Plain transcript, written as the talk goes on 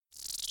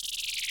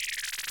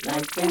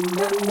Life in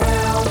the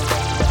now.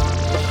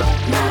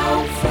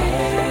 Now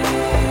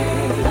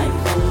faith.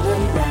 Life in the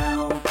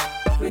now.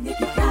 With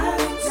Nikki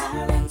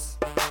Collins.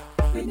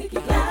 With Nikki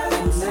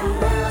Collins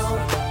now.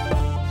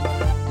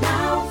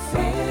 Now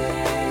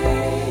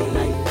faith.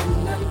 Life in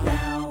the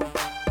now.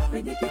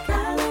 With Nikki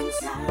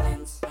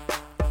Collins.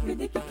 With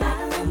Nikki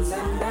Collins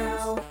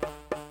now.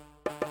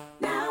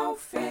 Now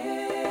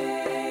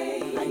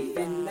faith. Life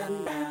in the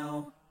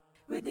now.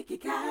 With Nikki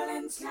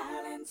Collins.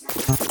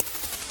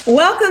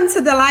 Welcome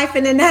to the Life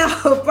in the Now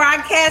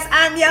broadcast.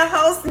 I'm your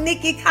host,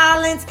 Nikki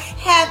Collins.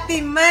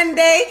 Happy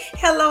Monday.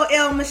 Hello,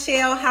 El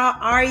Michelle. How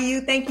are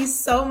you? Thank you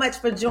so much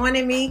for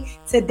joining me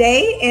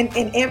today and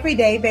every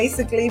day,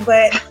 basically.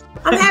 But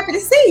I'm happy to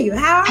see you.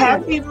 How are you?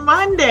 Happy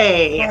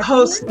Monday,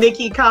 host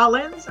Nikki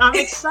Collins. I'm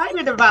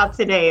excited about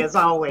today, as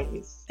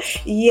always.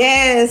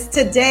 Yes,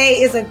 today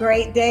is a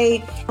great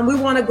day. We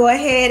want to go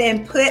ahead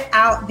and put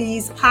out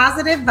these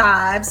positive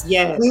vibes.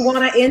 Yes. We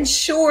want to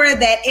ensure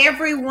that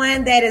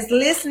everyone that is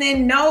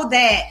listening know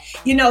that,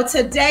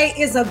 today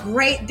is a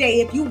great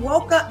day. If you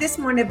woke up this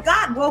morning, if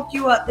God woke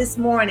you up this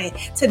morning,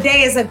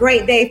 today is a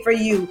great day for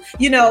you.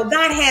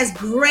 God has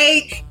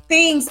great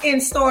things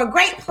in store,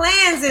 great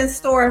plans in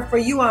store for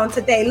you on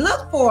today.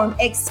 Look for them,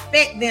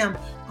 expect them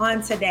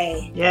on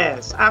today.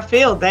 Yes, I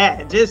feel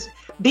that. Just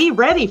be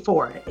ready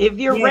for it. If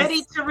you're Yes.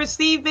 ready to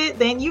receive it,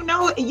 then you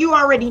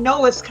already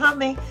know it's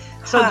coming.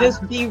 So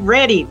just be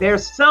ready.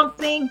 There's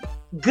something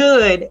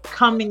good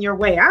coming your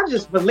way. I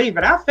just believe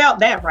it. I felt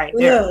that right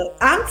there. Look,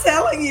 I'm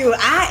telling you,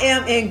 I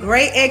am in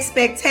great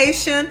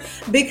expectation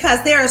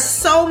because there is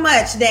so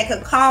much that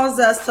could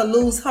cause us to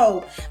lose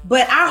hope.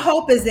 But our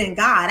hope is in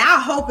God. Our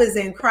hope is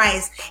in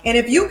Christ. And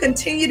if you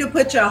continue to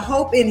put your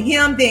hope in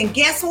Him, then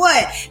guess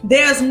what?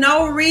 There's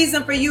no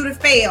reason for you to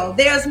fail.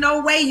 There's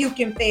no way you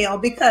can fail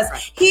because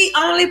He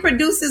only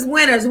produces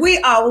winners. We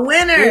are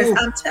winners. Ooh.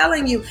 I'm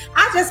telling you,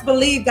 I just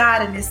believe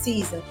God in this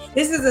season.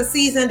 This is a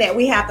season that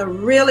we have to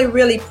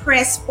really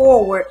press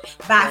forward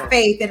by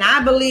faith. And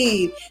I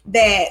believe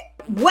that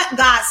what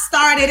God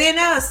started in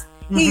us,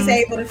 He's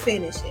able to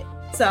finish it.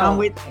 So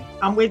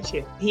I'm with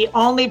you. He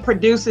only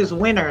produces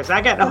winners.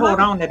 I got to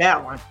hold on to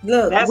that one.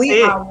 Look,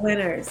 we are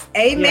winners.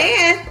 Amen.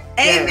 Yes.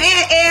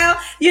 Amen, El.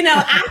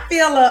 I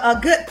feel a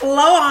good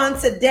flow on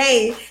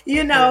today.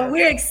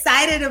 We're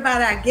excited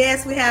about our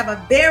guest. We have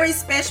a very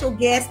special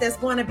guest that's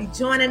going to be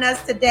joining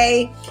us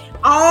today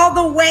all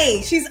the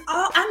way.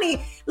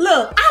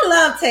 Look, I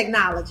love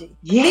technology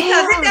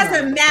because it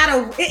doesn't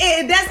matter.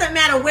 It doesn't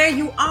matter where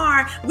you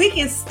are. We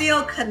can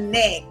still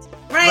connect.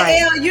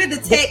 Right. El, you're the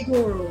tech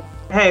guru.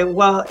 Hey,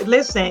 well,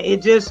 listen,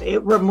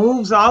 it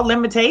removes all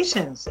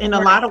limitations in a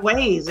lot of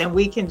ways, and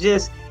we can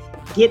just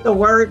get the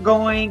word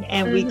going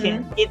and we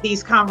can get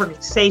these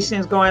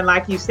conversations going,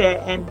 like you said,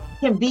 and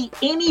can be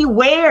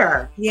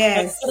anywhere.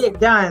 Yes. And get it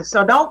done.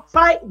 So don't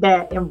fight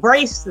that.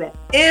 Embrace that.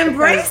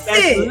 Embrace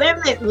it. That's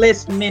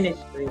limitless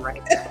ministry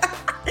right there.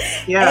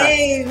 Yeah.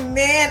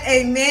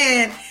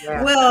 Amen.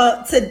 Yeah.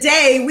 Well,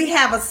 today we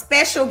have a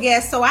special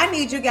guest, so I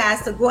need you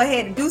guys to go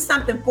ahead and do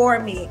something for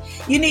me.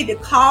 You need to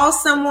call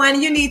someone.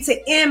 You need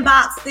to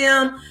inbox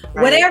them.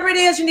 Right. Whatever it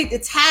is, you need to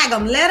tag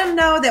them. Let them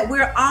know that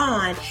we're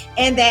on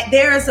and that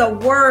there is a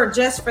word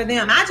just for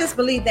them. I just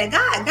believe that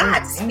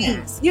God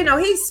speaks.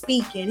 He's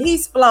speaking.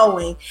 He's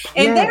flowing.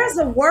 And there's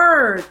a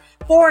word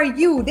for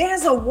you.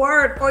 There's a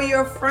word for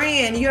your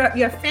friend,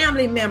 your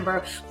family member,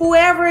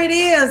 whoever it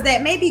is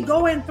that may be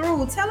going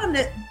through. Tell them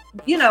to,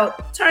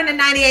 turn to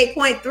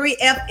 98.3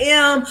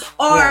 FM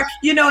or,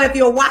 if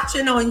you're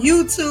watching on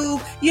YouTube,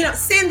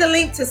 send the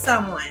link to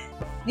someone.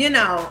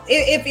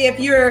 If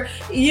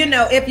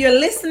you're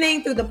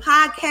listening through the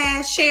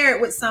podcast, share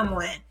it with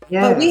someone.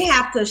 Yes. But we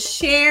have to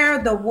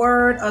share the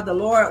word of the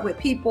Lord with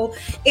people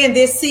in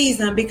this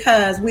season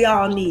because we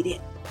all need it.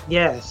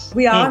 Yes.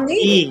 We all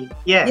need it.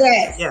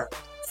 Yes.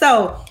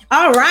 So,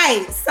 all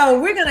right.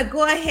 So we're going to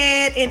go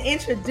ahead and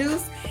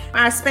introduce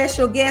our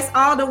special guest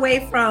all the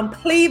way from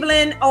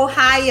Cleveland,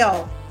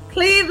 Ohio.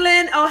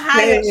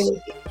 Yes.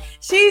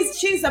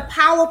 She's a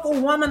powerful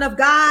woman of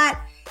God.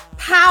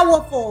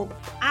 Powerful.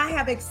 I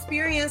have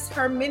experienced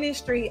her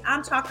ministry.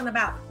 I'm talking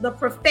about the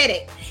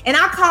prophetic. And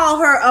I call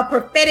her a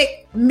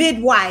prophetic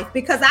midwife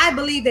because I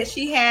believe that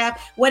she has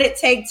what it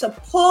takes to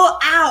pull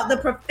out the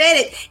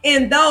prophetic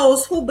in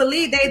those who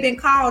believe they've been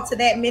called to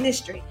that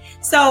ministry.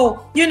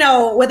 So,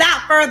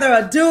 without further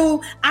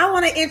ado, I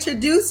want to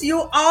introduce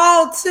you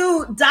all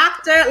to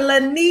Dr.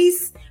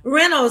 Lanice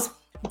Reynolds.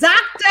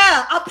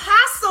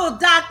 Apostle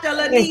Dr.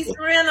 Lanice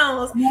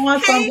Reynolds. Come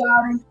on,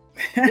 somebody.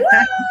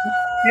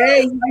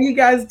 Hey, how you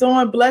guys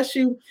doing? Bless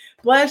you,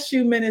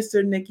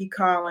 Minister Nikki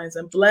Collins,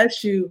 and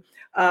bless you,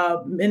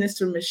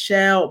 Minister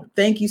Michelle.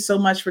 Thank you so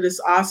much for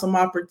this awesome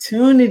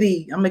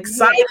opportunity. I'm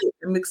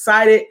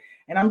excited.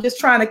 And I'm just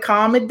trying to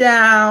calm it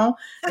down.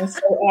 And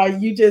so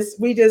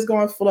we just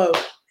going to flow.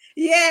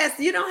 Yes,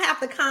 you don't have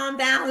to calm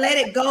down, let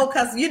it go,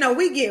 because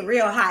we get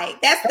real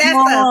hyped. That's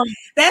us.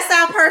 That's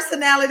our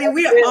personality.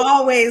 We are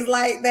always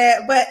like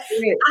that. But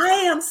I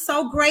am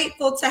so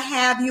grateful to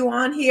have you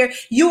on here.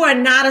 You are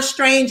not a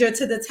stranger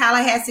to the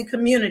Tallahassee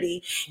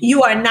community.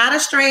 You are not a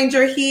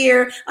stranger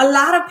here. A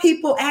lot of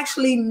people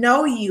actually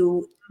know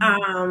you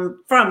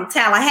from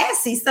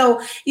Tallahassee. So,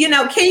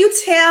 can you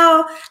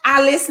tell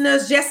our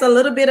listeners just a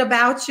little bit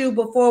about you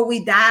before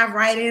we dive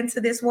right into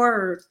this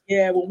word?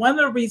 Yeah, well, one of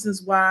the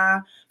reasons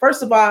why,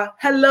 first of all,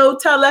 hello,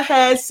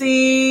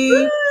 Tallahassee.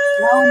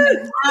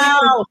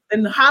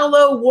 And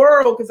hello,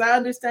 world, because I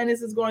understand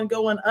this is going to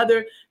go on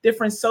other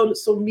different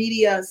social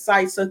media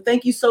sites. So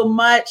thank you so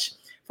much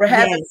for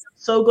having us.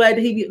 So glad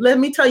to hear you. Let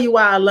me tell you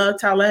why I love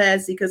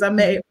Tallahassee, because I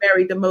married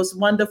the most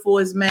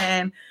wonderfulest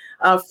man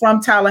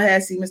from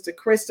Tallahassee, Mr.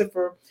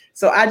 Christopher.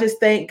 So I just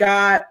thank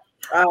God.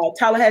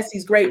 Tallahassee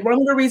is great. One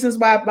of the reasons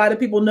why the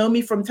people know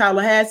me from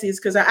Tallahassee is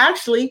because I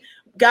actually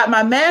got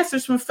my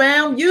master's from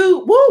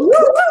FAMU. Woo!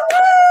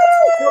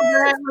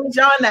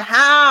 Y'all in the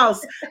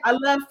house. I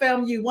love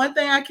FAMU. One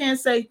thing I can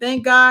say,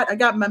 thank God I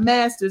got my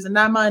master's and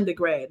not my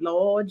undergrad.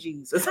 Lord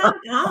Jesus. Come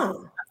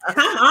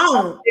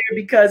on.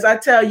 Because I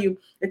tell you,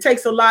 it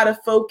takes a lot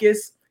of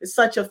focus. It's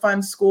such a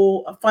fun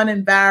school, a fun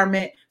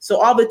environment.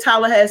 So all the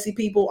Tallahassee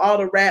people, all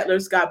the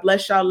Rattlers, God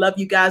bless y'all. Love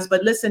you guys.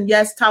 But listen,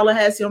 yes,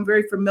 Tallahassee, I'm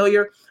very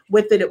familiar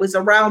with it. It was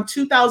around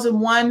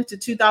 2001 to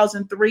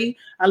 2003.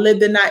 I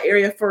lived in that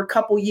area for a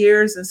couple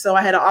years. And so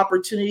I had an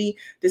opportunity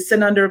to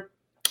sit under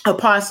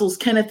Apostles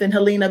Kenneth and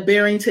Helena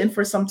Barrington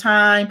for some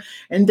time.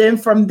 And then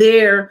from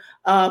there,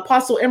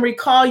 Apostle Emery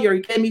Collier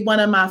gave me one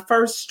of my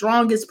first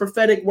strongest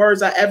prophetic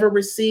words I ever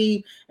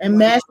received. And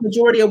mass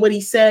majority of what he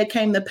said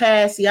came to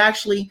pass. He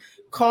actually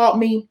called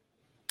me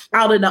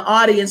out in the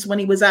audience when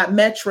he was at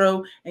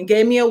Metro and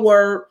gave me a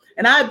word.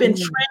 And I had been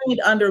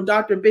trained under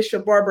Dr.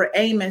 Bishop Barbara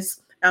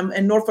Amos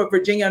in Norfolk,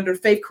 Virginia, under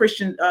Faith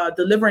Christian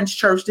Deliverance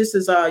Church. This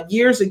is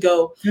years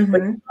ago.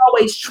 But he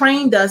always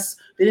trained us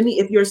that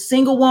if you're a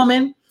single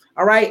woman,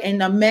 all right,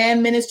 and a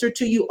man minister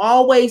to you,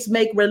 always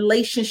make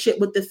relationship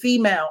with the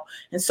female.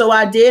 And so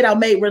I did. I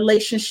made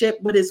relationship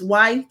with his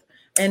wife,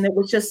 and it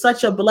was just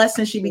such a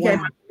blessing. She became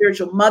my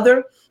spiritual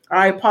mother. All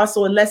right,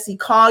 Apostle Leslie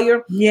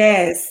Collier.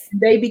 Yes.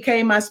 They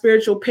became my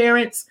spiritual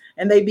parents,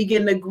 and they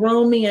began to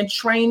groom me and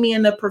train me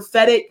in the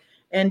prophetic.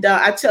 And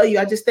I tell you,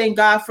 I just thank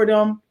God for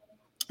them.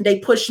 They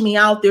pushed me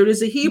out there.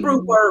 There's a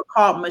Hebrew word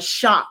called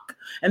mashak,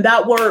 and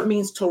that word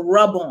means to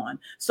rub on.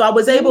 So I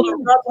was able to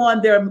rub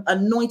on their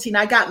anointing.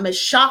 I got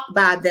mashak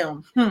by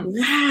them. Wow.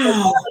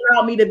 It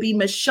allowed me to be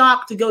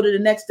mashak to go to the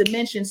next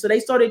dimension. So they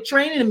started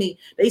training me.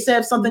 They used to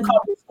have something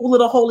called the School of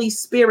the Holy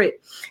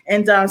Spirit.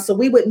 And so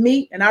we would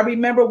meet, and I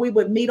remember we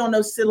would meet on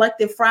those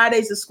selected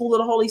Fridays, the School of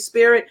the Holy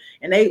Spirit,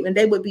 and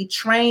they would be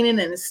training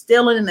and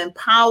instilling and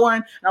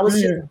empowering. And I was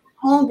just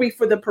hungry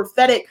for the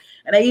prophetic.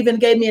 And they even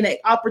gave me an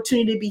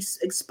opportunity to be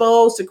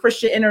exposed to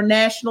Christian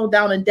International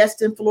down in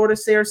Destin, Florida,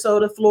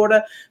 Sarasota,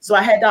 Florida. So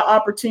I had that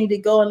opportunity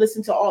to go and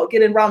listen to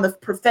get around the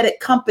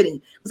prophetic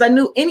company, because I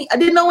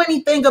didn't know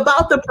anything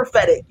about the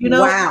prophetic.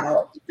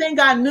 Wow. The thing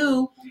I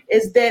knew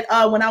is that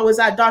when I was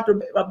at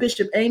Dr.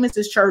 Bishop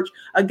Amos's church,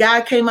 a guy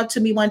came up to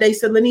me one day and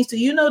said, "Lenise, do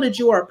you know that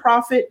you are a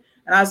prophet?"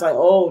 And I was like,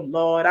 "Oh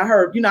Lord, I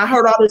heard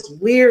all this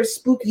weird,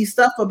 spooky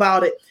stuff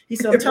about it." He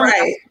said, "I'm telling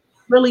you,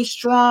 really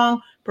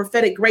strong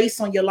prophetic grace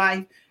on your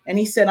life." And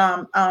he said,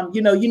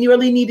 you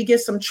really need to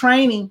get some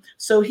training.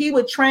 So he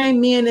would train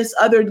me and this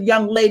other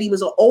young lady. He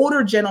was an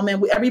older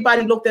gentleman.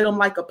 Everybody looked at him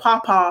like a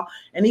papa,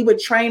 and he would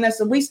train us.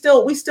 And we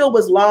still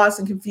was lost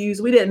and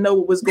confused. We didn't know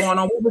what was going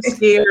on. We were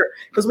scared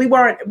because we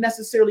weren't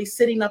necessarily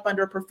sitting up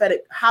under a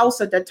prophetic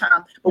house at that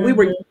time, but we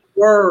were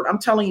word. I'm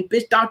telling you,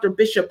 Dr.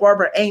 Bishop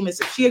Barbara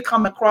Amos, if she had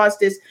come across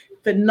this,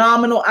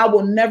 phenomenal. I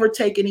will never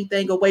take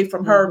anything away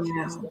from her.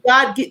 So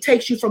God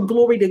takes you from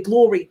glory to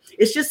glory.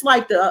 It's just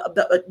like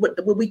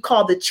what we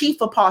call the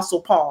chief apostle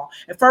Paul.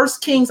 In 1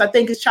 Kings, I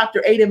think it's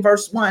chapter 8 and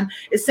verse 1,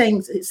 it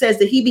says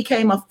that he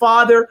became a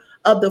father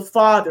of the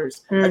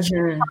fathers. A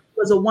chief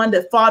was a one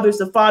that fathers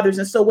the fathers.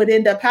 And so what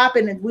ended up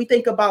happening, we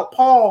think about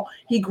Paul,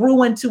 he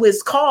grew into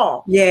his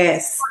call.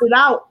 Yes. Started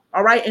out,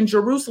 all right, in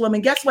Jerusalem.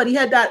 And guess what? He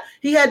had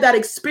that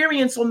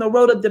experience on the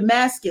road of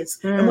Damascus.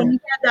 And when he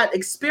had that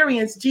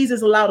experience,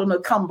 Jesus allowed him to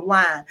come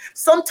blind.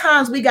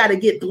 Sometimes we got to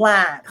get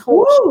blind.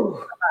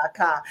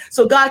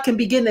 So God can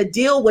begin to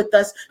deal with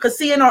us, because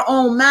see, in our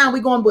own mind,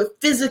 we're going with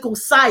physical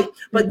sight.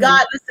 But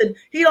God, listen,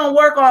 he don't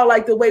work all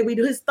like the way we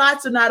do. His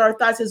thoughts are not our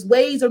thoughts. His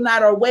ways are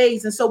not our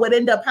ways. And so what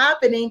ended up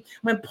happening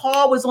when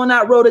Paul was on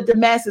that road to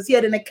Damascus, he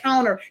had an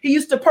encounter. He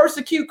used to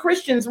persecute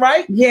Christians,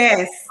 right?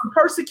 Yes.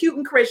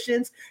 Persecuting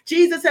Christians.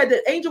 Jesus had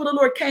the angel of the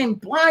Lord came,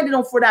 blinded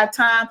him for that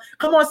time.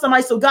 Come on,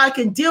 somebody, so God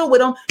can deal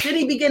with him. Then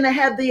he began to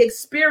have the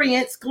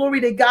experience, glory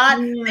to God.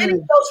 Then he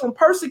goes from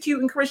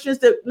persecuting Christians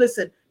to,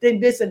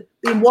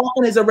 being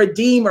walking as a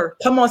redeemer.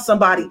 Come on,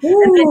 somebody. And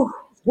then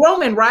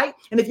growing, right?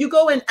 And if you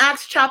go in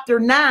Acts chapter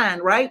 9,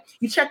 right?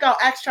 You check out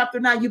Acts chapter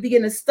 9, you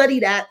begin to study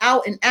that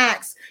out in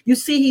Acts. You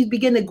see he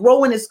began to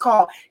grow in his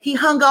call. He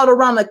hung out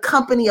around a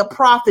company of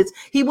prophets.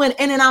 He went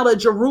in and out of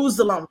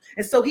Jerusalem.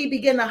 And so he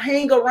began to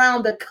hang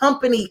around the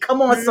company.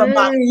 Come on,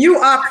 somebody. You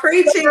are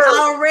preaching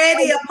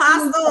already,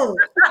 Apostle.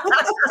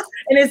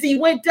 And as he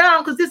went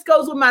down, because this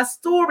goes with my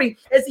story,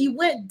 as he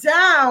went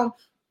down,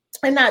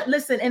 and not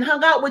listen and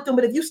hung out with them.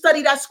 But if you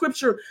study that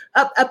scripture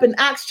up in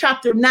Acts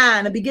chapter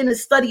 9 and begin to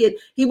study it,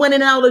 he went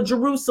in and out of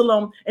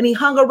Jerusalem and he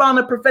hung around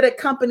the prophetic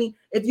company.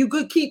 If you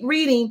could keep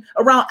reading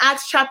around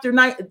Acts chapter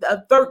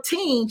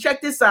 13,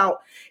 check this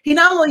out. He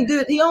only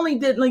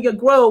did like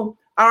grow,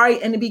 all right,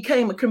 and he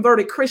became a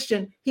converted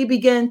Christian. He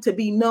began to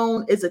be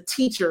known as a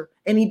teacher,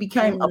 and he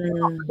became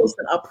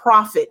a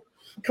prophet.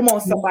 Come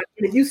on, somebody.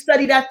 If you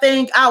study that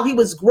thing out, he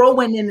was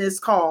growing in his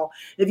call.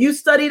 If you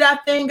study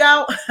that thing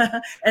out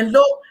and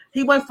look,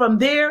 he went from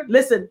there.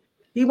 Listen,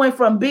 he went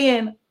from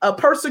being a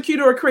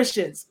persecutor of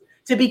Christians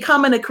to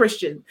becoming a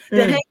Christian,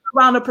 to hanging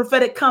around a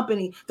prophetic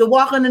company, to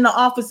walking in the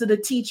office of the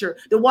teacher,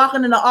 to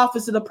walking in the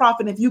office of the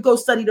prophet. If you go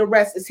study the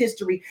rest, it's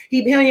history.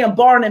 He became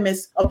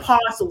Barnabas,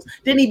 apostles.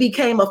 Then he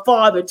became a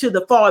father to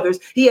the fathers.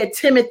 He had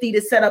Timothy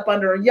to set up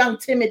under, a young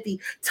Timothy,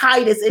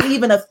 Titus, and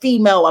even a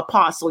female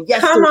apostle.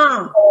 Yes, come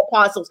on.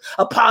 Apostles,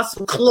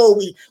 Apostle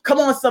Chloe. Come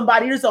on,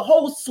 somebody. There's a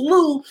whole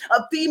slew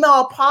of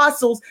female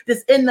apostles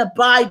that's in the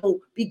Bible.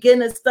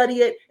 Begin to study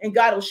it, and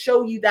God will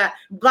show you that.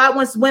 God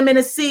wants women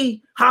to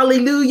see,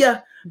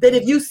 hallelujah, that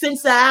if you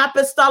sense the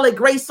apostolic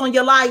grace on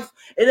your life,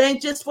 it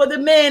ain't just for the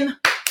men.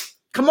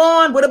 Come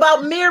on. What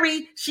about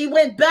Mary? She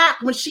went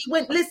back. When she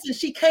went, listen,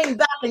 she came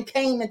back and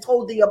came and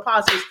told the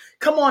apostles,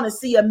 come on and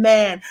see a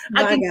man.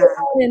 I can go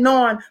on and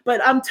on, but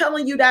I'm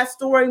telling you that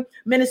story,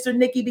 Minister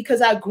Nikki,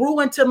 because I grew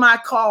into my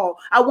call.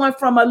 I went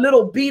from a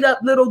little beat up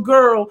little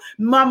girl.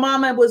 My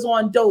mama was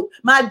on dope.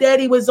 My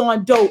daddy was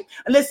on dope.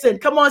 Listen,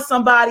 come on,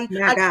 somebody.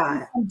 I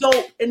got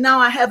dope, and now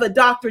I have a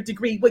doctorate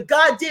degree. What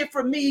God did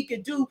for me, he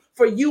could do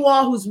for you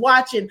all who's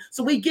watching.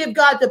 So we give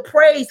God the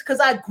praise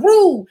because I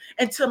grew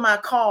into my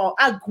call.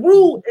 I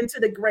grew into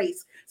the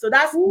grace. So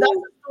that's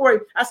the story.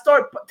 I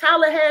start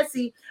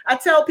Tallahassee. I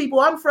tell people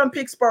I'm from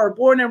Pittsburgh,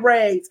 born and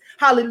raised.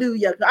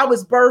 Hallelujah. I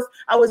was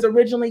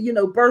originally,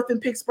 birthed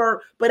in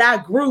Pittsburgh, but I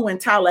grew in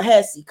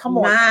Tallahassee. Come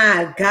on.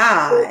 My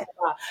God.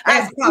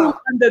 I grew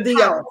under the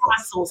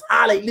apostles.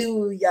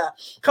 Hallelujah.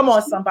 Come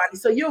on, somebody.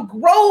 So you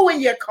grow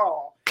in your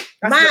call.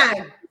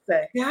 My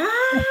God.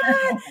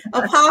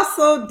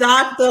 Apostle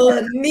Dr.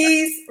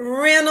 Lenise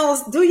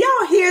Reynolds. Do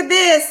y'all hear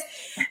this?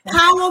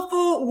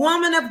 Powerful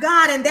woman of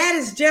God, and that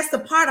is just a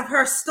part of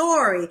her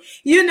story,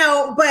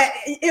 but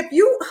if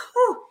you,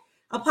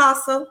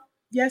 Apostle.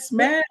 Yes,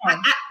 ma'am.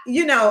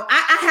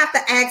 I have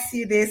to ask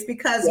you this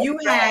because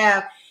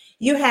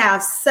you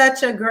have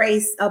such a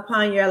grace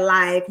upon your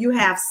life. You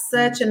have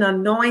such an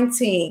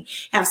anointing,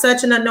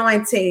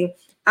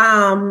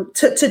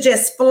 to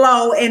just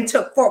flow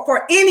into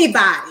for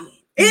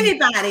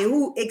anybody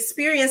who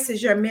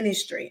experiences your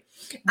ministry.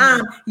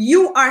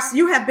 You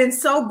have been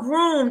so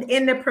groomed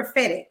in the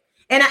prophetic.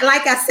 And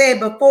like I said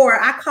before,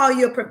 I call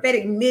you a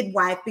prophetic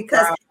midwife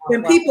because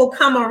when people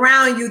come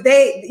around you,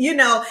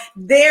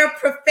 their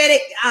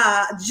prophetic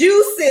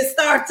juices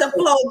start to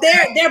flow.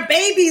 Their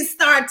babies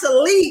start to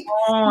leap,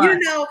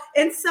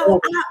 And so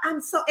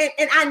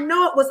and I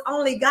know it was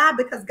only God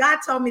because God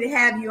told me to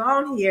have you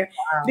on here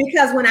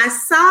because when I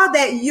saw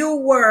that you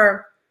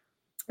were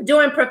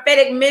doing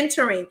prophetic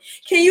mentoring.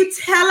 Can you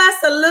tell us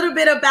a little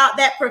bit about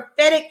that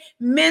prophetic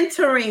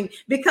mentoring?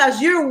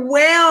 Because you're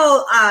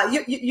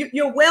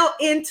you're well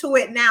into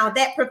it now.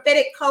 That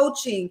prophetic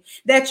coaching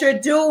that you're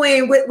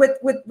doing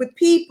with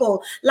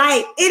people,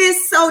 like it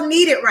is so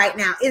needed right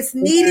now. It's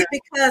needed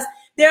because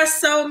there are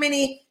so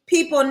many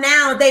people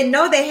now. They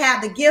know they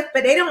have the gift,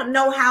 but they don't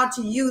know how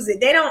to use it.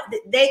 They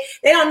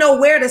don't know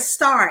where to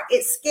start.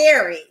 It's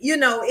scary.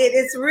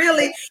 It's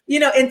really,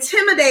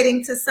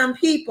 intimidating to some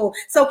people.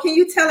 So can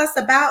you tell us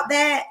about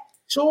that?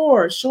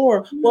 Sure.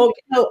 Well,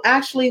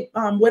 actually,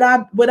 what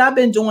I've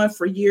been doing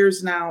for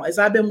years now is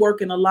I've been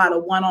working a lot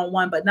of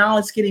one-on-one, but now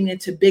it's getting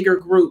into bigger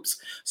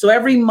groups. So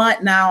every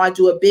month now I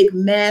do a big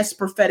mass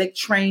prophetic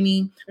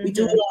training. We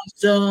do it on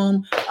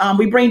Zoom.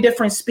 We bring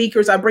different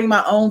speakers. I bring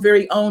my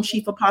very own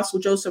Chief Apostle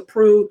Joseph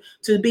Prude.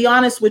 To be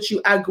honest with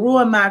you, I grew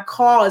in my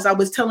call, as I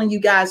was telling you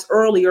guys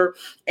earlier,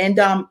 and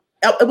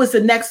it was the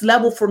next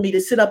level for me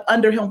to sit up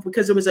under him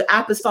because there was an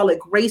apostolic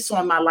grace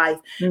on my life.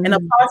 And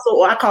Apostle,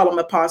 or I call him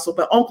Apostle,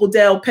 but Uncle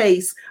Dale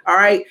Pace, all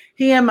right,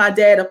 he and my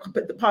dad,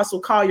 Apostle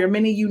Collier,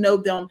 many of you know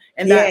them.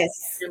 And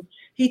yes,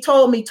 he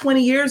told me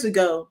 20 years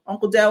ago,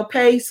 Uncle Dale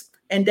Pace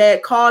and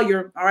Dad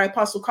Collier, all right,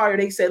 Apostle Collier,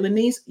 they said,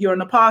 Lenise, you're an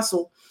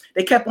apostle.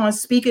 They kept on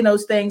speaking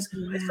those things.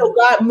 Wow. So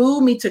God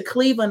moved me to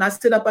Cleveland. I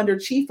stood up under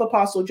Chief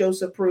Apostle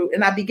Joseph Prude,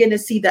 and I began to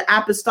see the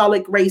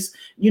apostolic grace,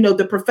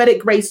 the prophetic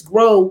grace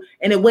grow,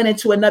 and it went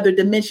into another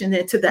dimension,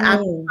 into the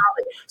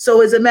apostolic.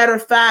 So as a matter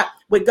of fact,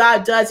 what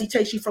God does, he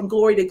takes you from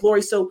glory to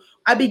glory. So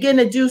I began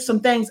to do some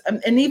things.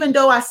 And even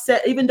though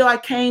I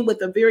came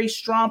with a very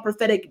strong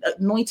prophetic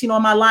anointing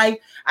on my life,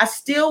 I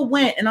still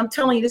went, and I'm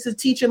telling you, this is a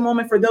teaching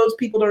moment for those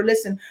people that are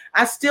listening.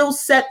 I still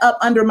set up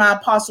under my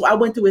apostle. I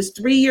went through his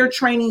 3-year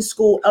training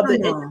school of the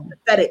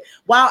prophetic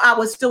while I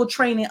was still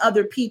training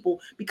other people,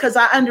 because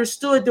I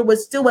understood there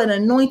was still an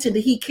anointing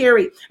that he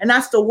carried. And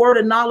that's the word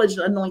of knowledge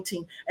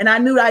anointing. And I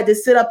knew I had to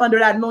sit up under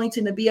that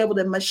anointing to be able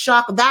to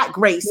mashak that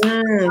grace.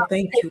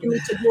 Thank you.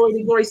 To glory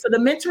to glory. So the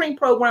mentoring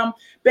program,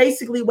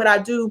 basically what I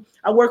do,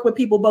 I work with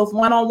people both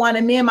one-on-one,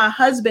 and me and my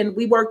husband,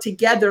 we work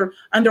together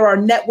under our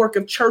network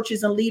of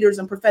churches and leaders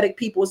and prophetic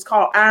people. It's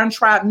called Iron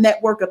Tribe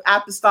Network of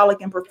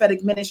Apostolic and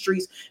Prophetic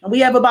Ministries. And we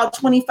have about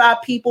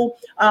 25 people,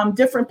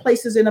 different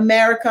places in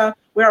America.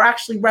 We're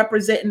actually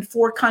representing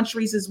 4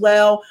 countries as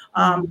well.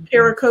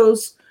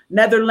 Pericos,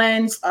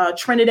 Netherlands,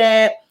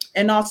 Trinidad,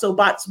 and also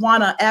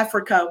Botswana,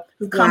 Africa,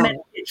 who come in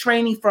and get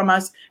training from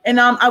us. And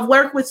I've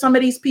worked with some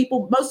of these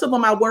people. Most of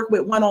them I work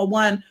with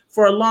one-on-one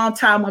for a long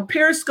time. When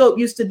Periscope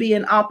used to be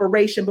in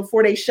operation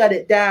before they shut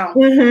it down,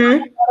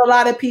 a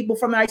lot of people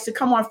from there. I used to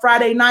come on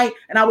Friday night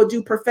and I would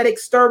do prophetic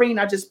stirring.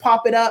 I just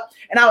pop it up.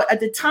 And at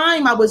the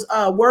time I was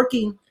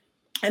working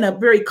in a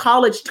very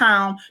college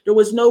town. There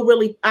was no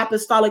really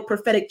apostolic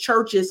prophetic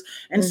churches.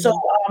 And so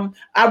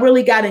I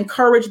really got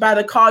encouraged by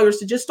the Colliers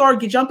to just start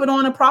jumping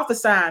on and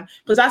prophesying,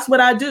 because that's what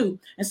I do.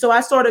 And so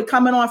I started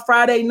coming on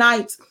Friday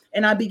nights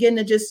and I began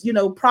to just,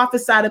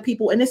 prophesy to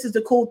people. And this is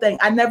the cool thing.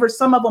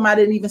 Some of them, I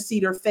didn't even see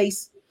their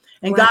face.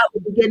 And God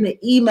would begin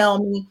to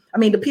email me. I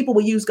mean, the people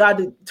would use God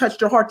to touch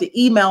their heart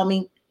to email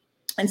me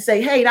and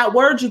say, hey, that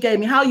word you gave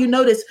me, how you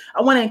know this?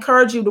 I want to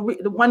encourage you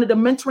to one of the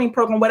mentoring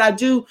program. What I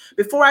do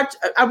before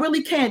I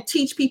really can't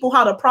teach people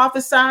how to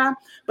prophesy,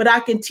 but I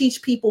can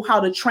teach people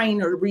how to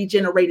train a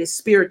regenerated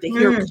spirit to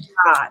hear from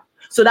God.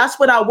 So that's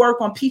what I work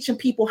on, teaching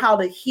people how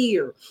to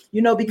hear,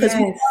 because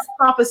we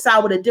prophesy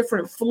with a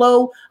different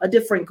flow, a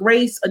different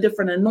grace, a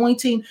different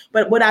anointing.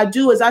 But what I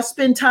do is I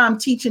spend time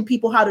teaching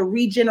people how to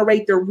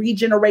regenerate their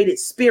regenerated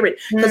spirit.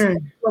 Because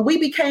when we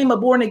became a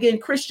born again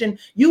Christian,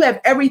 you have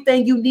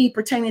everything you need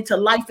pertaining to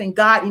life and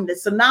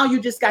godliness. So now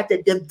you just got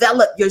to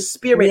develop your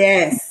spirit.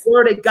 Yes.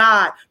 Word of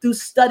God, through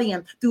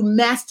studying, through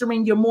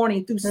mastering your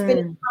morning, through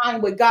spending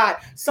time with God.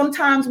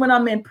 Sometimes when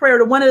I'm in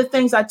prayer, one of the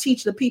things I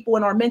teach the people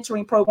in our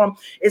mentoring program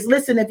is,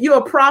 listen, if you're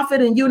a prophet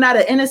and you're not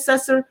an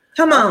intercessor,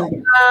 come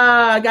on.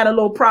 I got a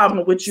little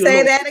problem with you.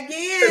 Say that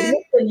again.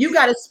 You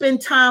got to spend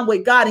time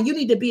with God, and you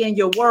need to be in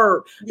your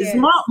word. Yes. The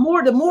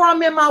more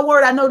I'm in my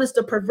word, I notice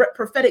the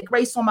prophetic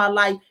grace on my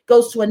life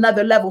goes to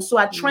another level. So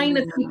I train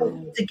the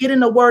people to get in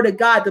the word of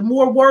God. The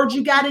more words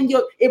you got in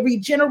it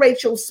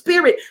regenerates your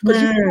spirit,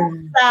 because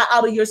you fly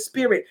out of your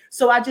spirit.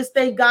 So I just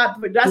thank God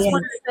for that's one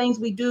of the things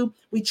we do.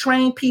 We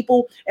train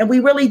people, and we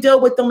really deal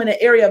with them in the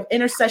area of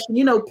intercession.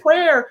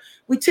 Prayer,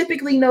 we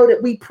typically know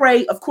that we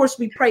pray. Of course,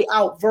 we pray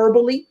out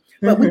verbally.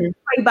 But we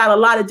pray about a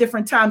lot of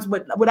different times.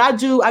 But what I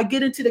do, I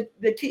get into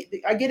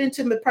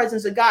the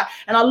presence of God.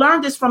 And I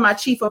learned this from my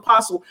chief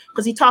apostle,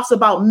 because he talks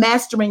about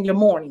mastering your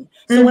morning.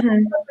 So when I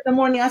wake up in the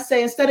morning, I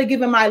say, instead of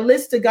giving my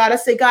list to God, I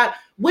say, God,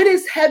 what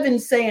is heaven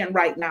saying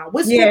right now?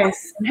 What's going on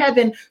in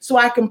heaven, so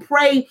I can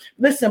pray?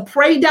 Listen,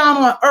 pray down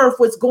on earth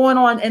what's going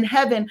on in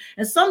heaven.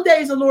 And some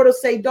days the Lord will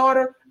say,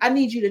 daughter, I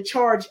need you to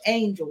charge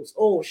angels.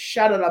 Oh,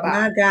 shut it up.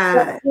 My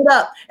God. Put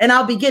up, and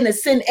I'll begin to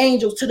send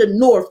angels to the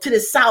north, to the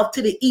south,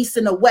 to the east,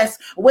 and the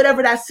west,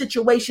 whatever that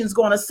situation's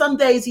going on. Some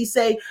days he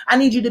say, I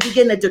need you to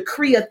begin to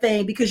decree a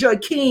thing, because you're a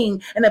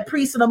king and a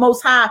priest of the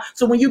Most High.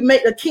 So when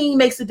a king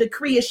makes a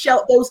decree,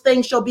 those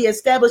things shall be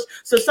established.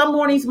 So some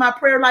mornings my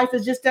prayer life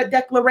is just that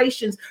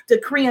declarations,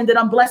 decreeing that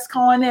I'm blessed,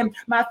 calling in.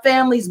 My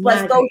family's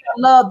blessed. Those I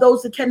love,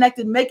 those that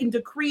connected, making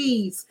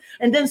decrees.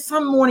 And then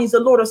some mornings the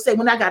Lord will say,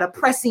 when I got a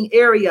pressing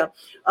area,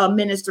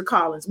 Minister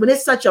Collins, when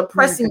it's such a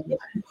pressing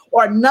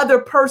or another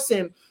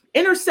person,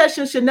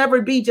 intercession should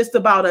never be just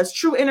about us.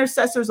 True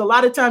intercessors, a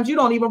lot of times you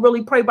don't even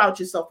really pray about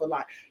yourself a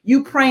lot.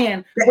 You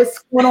praying what's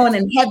going on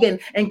in heaven.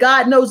 And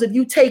God knows if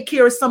you take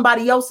care of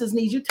somebody else's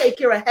needs, you take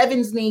care of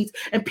heaven's needs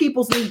and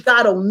people's needs,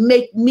 God will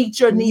meet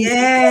your needs.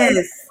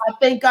 Yes. I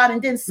thank God.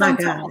 And then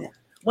sometimes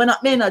when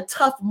I'm in a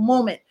tough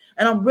moment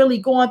and I'm really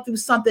going through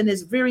something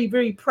that's very,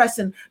 very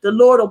pressing, the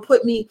Lord will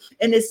put me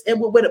in this,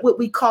 what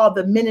we call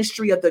the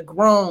ministry of the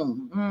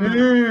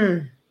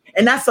groan.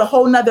 And that's a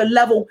whole nother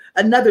level,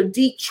 another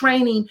deep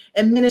training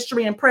and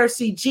ministry and prayer.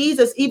 See,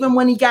 Jesus, even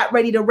when he got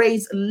ready to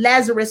raise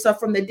Lazarus up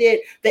from the dead,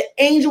 the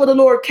angel of the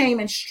Lord came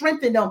and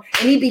strengthened him,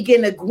 and he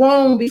began to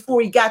groan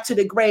before he got to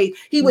the grave.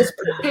 He was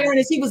preparing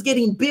this. He was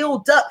getting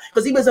built up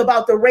because he was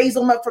about to raise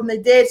him up from the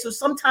dead. So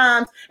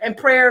sometimes in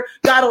prayer,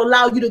 God will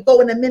allow you to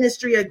go in the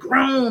ministry of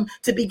groan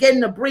to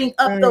begin to bring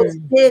up those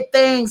dead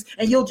things.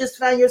 And you'll just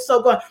find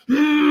yourself going,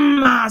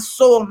 my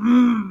soul,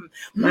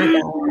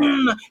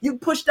 you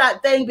push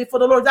that thing before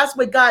the Lord. that's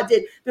what God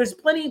did. There's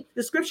plenty,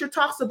 the scripture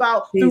talks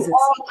about through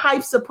all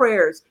types of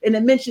prayers, and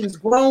it mentions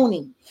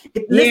groaning.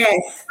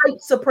 Yes.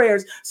 Types of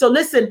prayers. So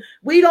listen,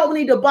 we don't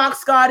need to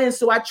box God in.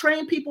 So I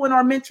train people in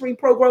our mentoring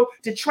program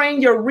to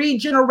train your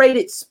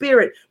regenerated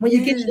spirit. When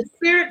you get your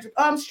spirit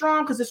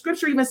strong, because the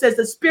scripture even says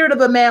the spirit of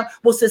a man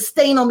will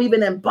sustain him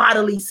even in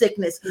bodily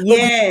sickness.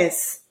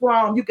 Yes.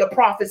 Strong, you can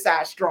prophesy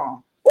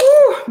strong.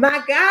 Oh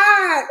my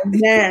God.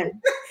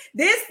 Man.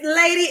 This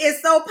lady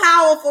is so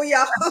powerful,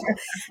 y'all.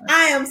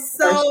 I am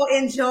so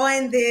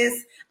enjoying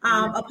this,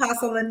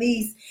 Apostle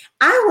Lanice.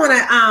 I want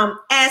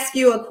to ask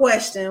you a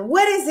question.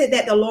 What is it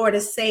that the Lord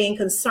is saying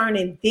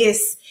concerning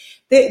this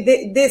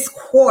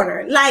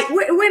quarter? Like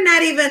I'm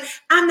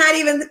not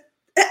even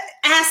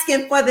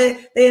asking for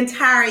the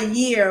entire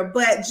year,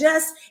 but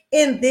just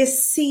in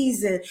this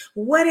season,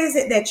 what is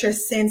it that you're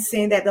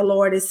sensing that the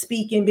Lord is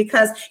speaking?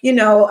 Because,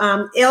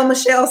 El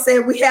Michelle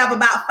said we have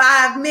about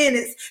 5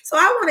 minutes. So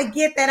I want to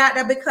get that out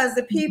there because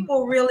the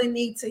people really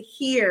need to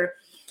hear,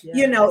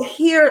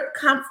 hear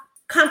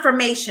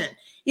confirmation.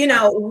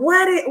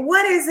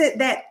 What is it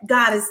that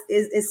God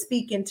is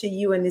speaking to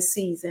you in this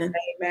season?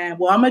 Amen.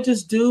 Well, I'm going to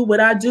just do what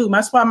I do.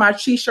 That's why my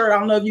t-shirt, I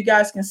don't know if you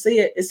guys can see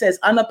it. It says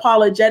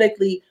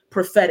unapologetically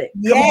prophetic.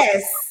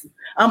 Yes.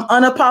 I'm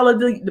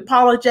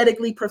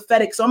unapologetically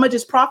prophetic. So I'm going to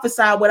just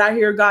prophesy what I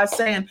hear God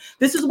saying.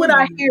 This is what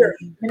I hear,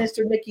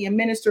 Minister Nikki and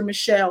Minister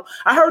Michelle.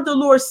 I heard the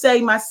Lord say,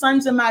 my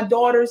sons and my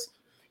daughters,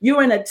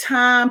 you're in a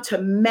time to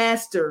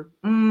master.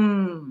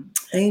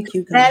 Thank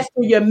you, God.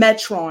 Master your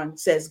metron,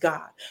 says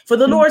God. For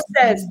the Lord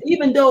says,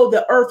 even though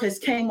the earth has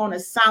came on a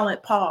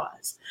silent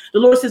pause, the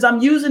Lord says,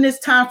 I'm using this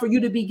time for you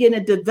to begin to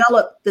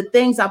develop the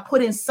things I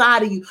put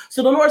inside of you.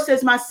 So the Lord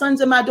says, my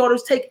sons and my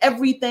daughters, take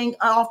everything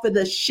off of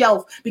the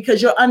shelf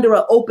because you're under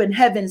an open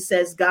heaven,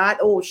 says God.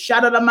 Oh,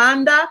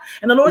 Shadalamanda.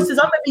 And the Lord says,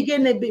 I'm going to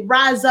begin to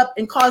rise up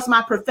and cause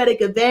my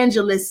prophetic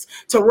evangelists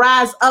to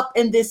rise up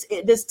in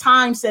this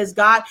time, says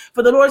God.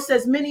 For the Lord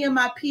says, many of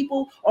my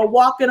people are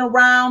walking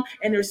around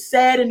and they're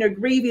sad and they're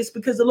grievous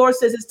because the Lord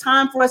says it's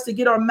time for us to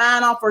get our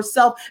mind off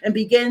ourselves and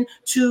begin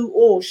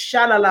to,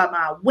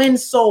 win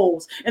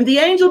souls. And the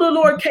angel of the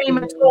Lord came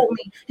and told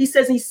me, he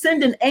says he's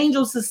sending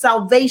angels of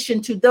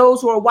salvation to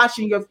those who are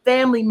watching your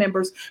family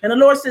members. And the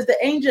Lord says the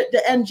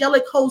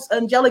angelic host,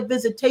 angelic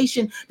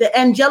visitation, the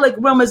angelic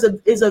realm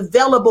is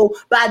available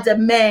by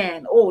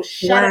demand. Oh,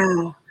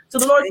 wow. So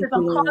the Lord says,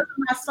 I'm calling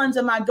my sons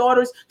and my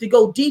daughters to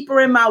go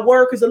deeper in my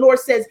word because the Lord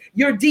says,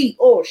 you're deep.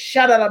 Oh,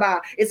 shadalaba.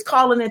 It's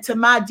calling into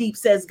my deep,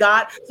 says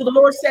God. So the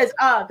Lord says,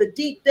 the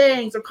deep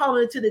things are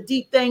calling into the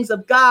deep things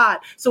of God.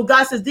 So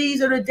God says,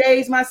 these are the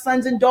days, my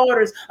sons and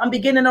daughters, I'm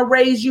beginning to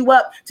raise you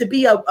up to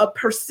be a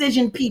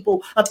precision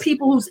people, a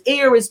people whose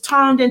ear is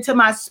turned into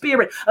my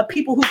spirit, a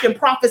people who can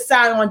prophesy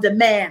on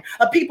demand,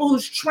 a people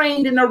who's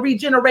trained in a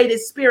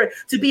regenerated spirit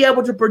to be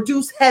able to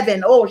produce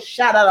heaven. Oh,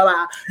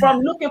 shadalaba. For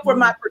I'm looking for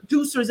my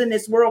producers in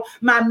this world,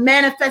 my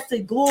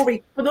manifested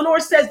glory. For the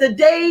Lord says the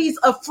days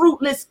of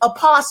fruitless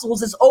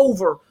apostles is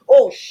over.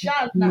 Oh,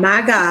 Shana.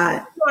 My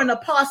God. You're an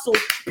apostle,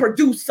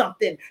 produce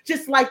something,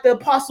 just like the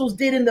apostles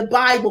did in the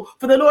Bible.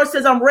 For the Lord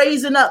says, I'm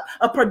raising up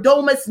a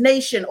Perdomus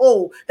nation.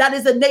 Oh, that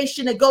is a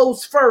nation that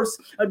goes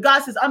first. God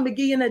says, I'm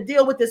beginning to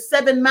deal with the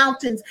 7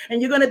 mountains, and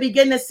you're going to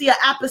begin to see an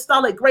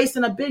apostolic grace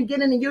in the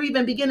beginning, and you're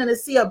even beginning to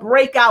see a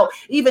breakout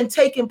even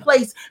taking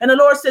place. And the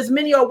Lord says,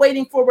 many are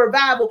waiting for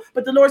revival,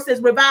 but the Lord says,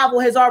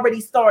 revival has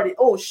already started.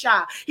 Oh,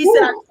 Shah. He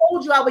said, I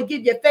told you I would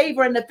give you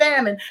favor in the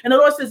famine. And the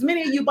Lord says,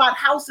 many of you bought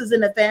houses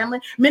in the family.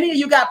 Many of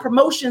you got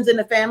promotions in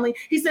the family.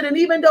 He said, and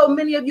even though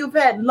many of you have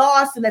had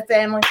loss in the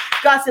family,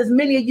 God says,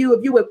 many of you,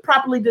 if you would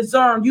properly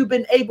discern, you've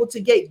been able to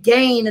get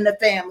gain in the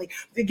family.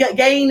 To get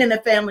gain in the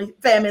famine,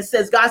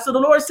 says God. So the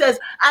Lord says,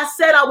 I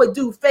said I would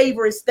do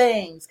favorous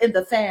things in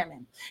the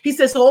famine. He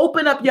says, so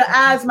open up your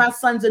eyes, my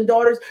sons and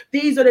daughters.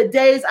 These are the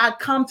days I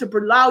come to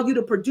allow you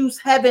to produce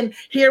heaven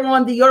here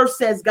on the earth,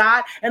 says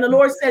God. And the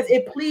Lord says,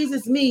 it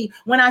pleases me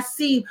when I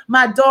see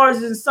my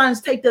daughters and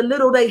sons take the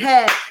little they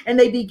have and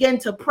they begin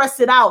to press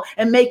it out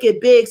and make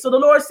it big. So the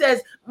Lord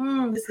says,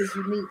 this is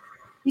unique.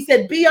 He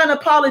said, be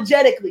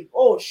unapologetically.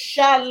 Oh,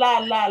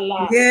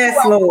 sha-la-la-la. Yes,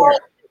 Lord.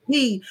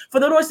 For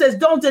the Lord says,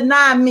 don't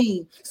deny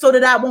me so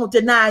that I won't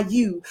deny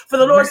you. For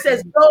the Lord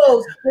says,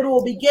 those that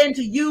will begin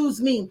to use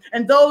me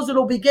and those that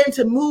will begin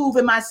to move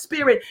in my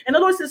spirit. And the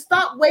Lord says,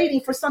 stop waiting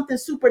for something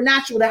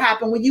supernatural to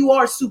happen when you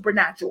are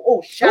supernatural.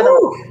 Oh, shut up.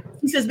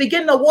 He says,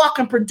 begin to walk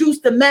and produce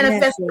the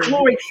manifested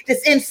glory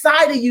that's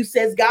inside of you,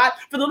 says God.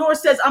 For the Lord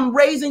says, I'm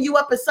raising you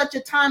up at such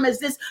a time as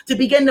this to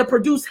begin to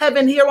produce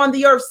heaven here on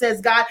the earth, says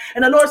God.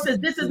 And the Lord says,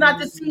 this is not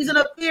the season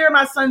of fear,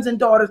 my sons and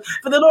daughters.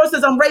 For the Lord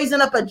says, I'm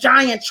raising up a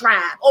giant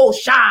tribe. Oh,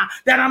 Shah,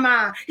 that I'm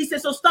on. He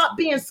says, so stop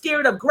being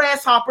scared of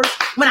grasshoppers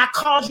when I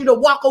called you to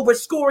walk over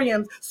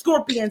scorpions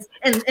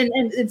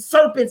and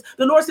serpents.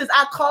 The Lord says,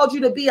 I called you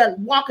to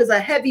walk as a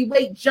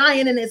heavyweight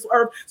giant in this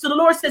earth. So the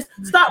Lord says,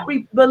 stop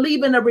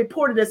believing the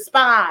report of the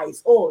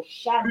spies. Oh,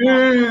 Shah.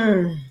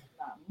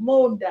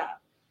 Monda.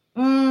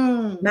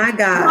 My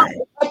God.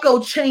 Echo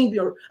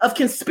chamber of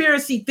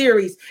conspiracy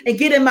theories and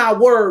get in my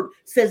word,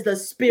 says the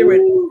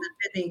Spirit of the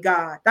living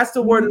God. That's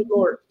the word of the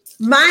Lord.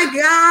 My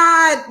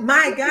God,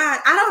 my God.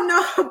 I don't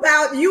know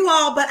about you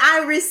all, but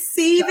I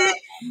receive it.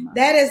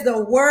 That is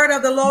the word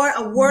of the Lord,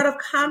 a word of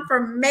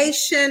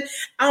confirmation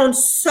on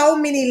so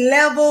many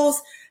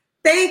levels.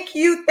 Thank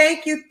you,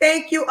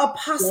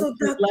 Apostle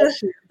Dr.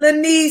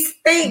 Lenise.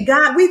 Thank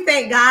God. We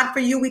thank God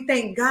for you. We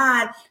thank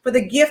God for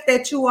the gift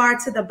that you are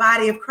to the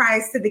body of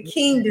Christ, to the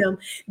kingdom.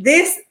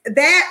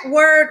 That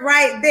word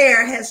right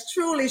there has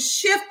truly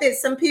shifted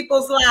some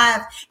people's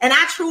lives, and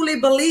I truly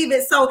believe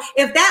it. So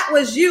if that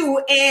was you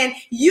and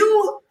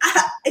your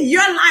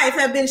life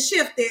have been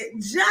shifted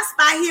just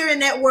by hearing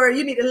that word,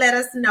 you need to let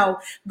us know.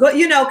 Go,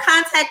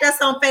 contact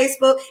us on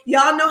Facebook.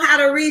 Y'all know how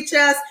to reach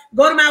us.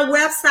 Go to my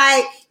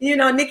website,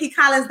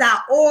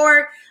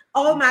 NikkiCollins.org.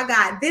 Oh my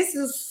God, this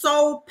is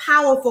so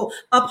powerful.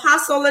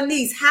 Apostle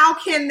Lenise, how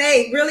can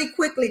they, really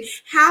quickly,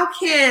 how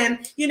can,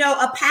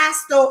 a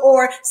pastor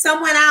or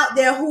someone out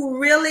there who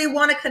really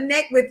want to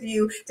connect with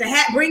you to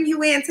bring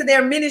you into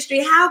their ministry,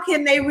 how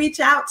can they reach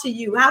out to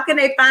you? How can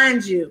they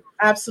find you?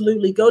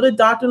 Absolutely. Go to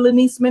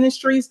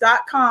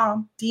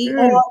drleniseministries.com,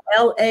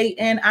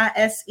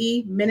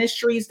 DRLANISE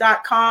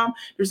ministries.com.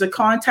 There's a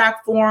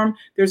contact form.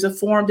 There's a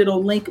form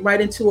that'll link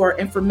right into our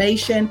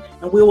information,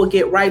 and we will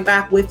get right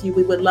back with you.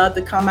 We would love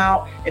to come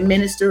out and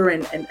minister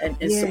and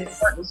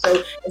support. And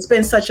so it's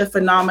been such a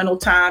phenomenal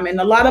time. And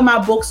a lot of my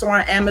books are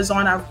on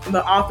Amazon. I'm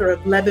the author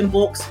of 11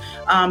 books.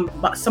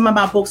 Some of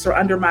my books are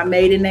under my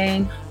maiden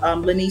name,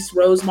 Lenise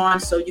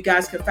Rosemond. So you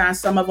guys can find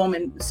some of them,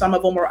 and some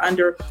of them are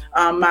under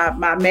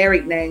my married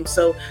name.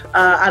 So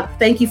I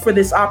thank you for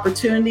this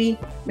opportunity,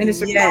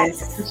 Minister Collins,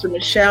 Sister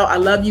Michelle. I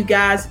love you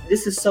guys.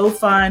 This is so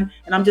fun,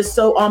 and I'm just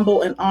so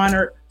humble and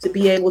honored to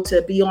be able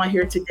to be on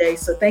here today.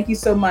 So thank you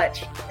so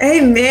much.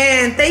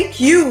 Amen. Thank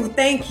you.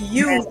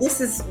 Yes.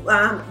 This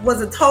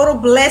was a total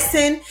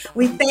blessing.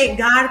 We thank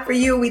God for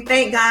you. We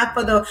thank God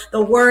for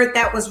the word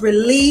that was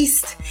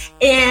released.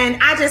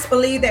 And I just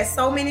believe that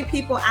so many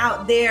people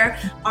out there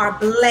are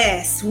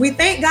blessed. We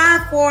thank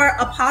God for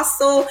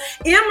Apostle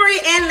Emery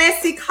and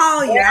Leslie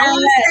Collier. I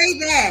want to say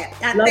that.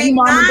 I thank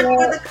God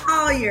for the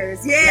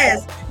Colliers.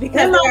 Yes.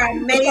 Because they are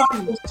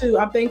amazing. Too.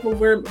 I'm thankful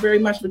very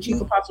much for Chief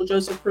Apostle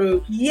Joseph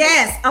Prude.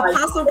 Yes.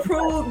 Apostle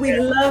Prude, we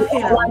love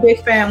him. One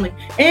big family.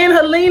 And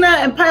Helena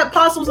and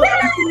Apostles.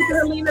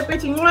 Helena,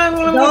 bitch.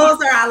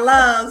 Those are our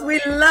loves. We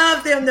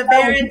love them, the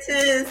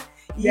Barringtons.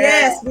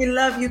 Yes, we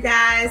love you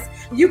guys.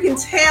 You can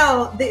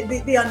tell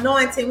the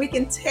anointing. We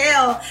can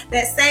tell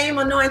that same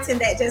anointing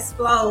that just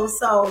flows.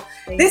 So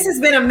this has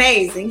been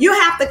amazing. You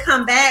have to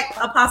come back,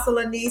 Apostle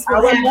Lenise.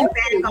 We'll have you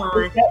back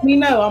on. Let me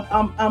know.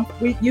 I'm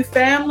with you,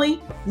 family.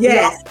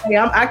 Yes.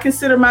 I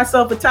consider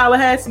myself a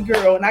Tallahassee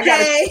girl, and I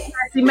got a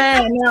Tallahassee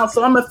man now,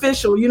 so I'm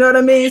official. You know what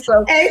I mean?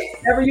 So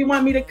whenever you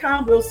want me to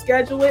come, we'll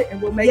schedule it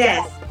and we'll make it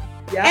happen.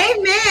 Yeah.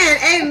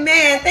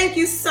 Amen. Thank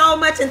you so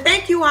much. And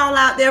thank you all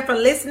out there for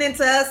listening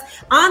to us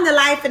on the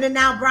Life in the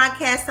Now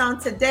broadcast on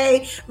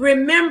today.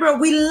 Remember,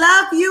 we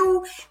love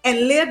you,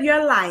 and live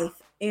your life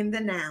in the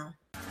now.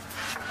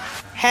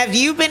 Have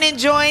you been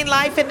enjoying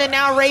Life in the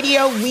Now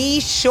Radio?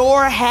 We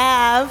sure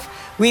have.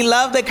 We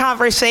love the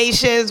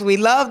conversations. We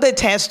love the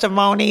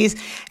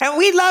testimonies, and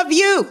we love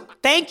you.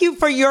 Thank you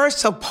for your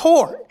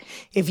support.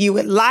 If you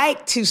would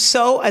like to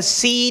sow a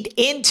seed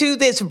into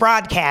this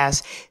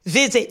broadcast,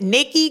 visit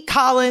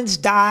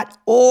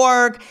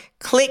NikkiCollins.org,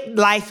 click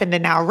Life in the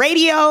Now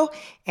Radio,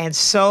 and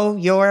sow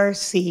your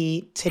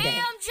seed today.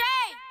 AMJ.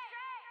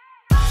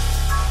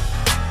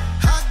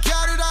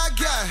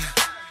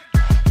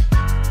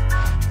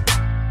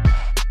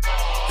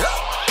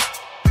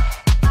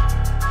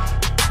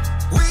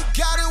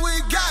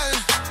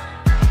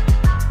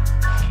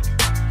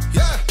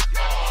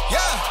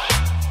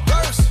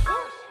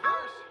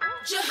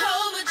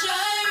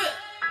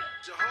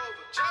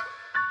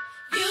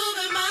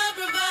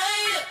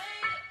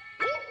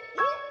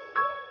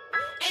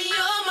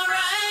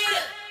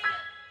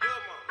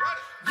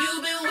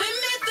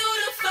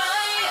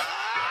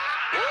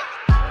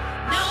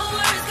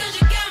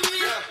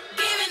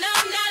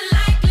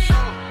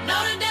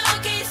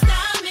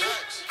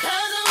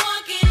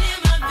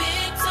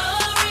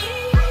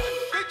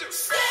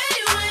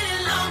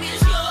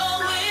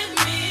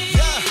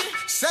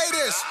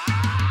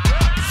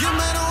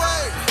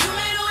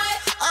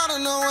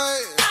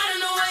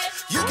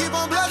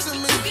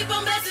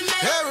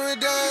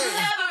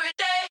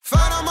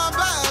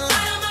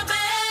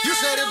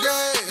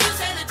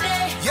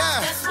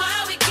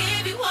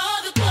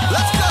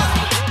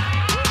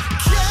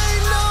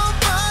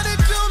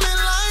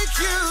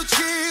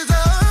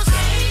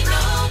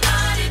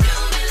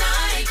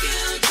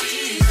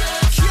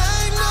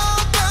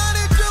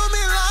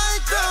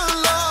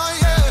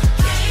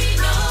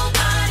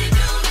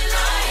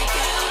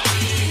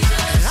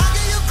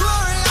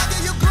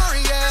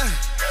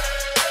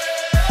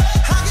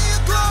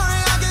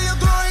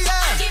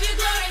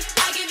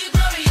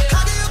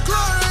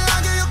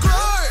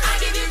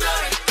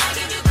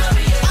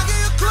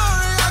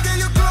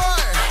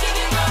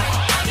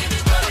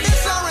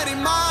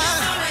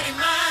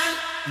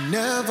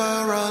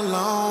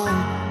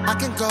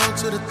 can go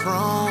to the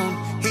throne.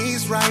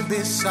 He's right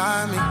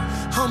beside me.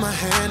 Hold my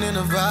hand in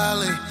the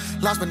valley.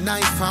 Lost but now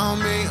he found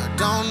me. I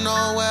don't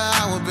know where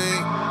I would be.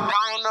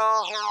 Don't know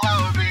who I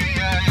would be.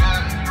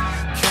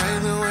 Came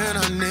through when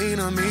I need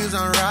him. He's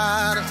a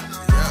rider.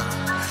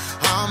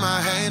 All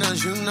my haters,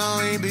 you know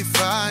he be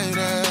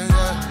fighting.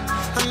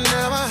 I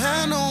never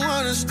had no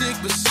one to stick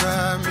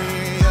beside me.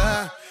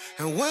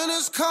 And when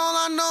it's cold,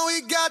 I know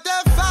he got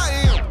that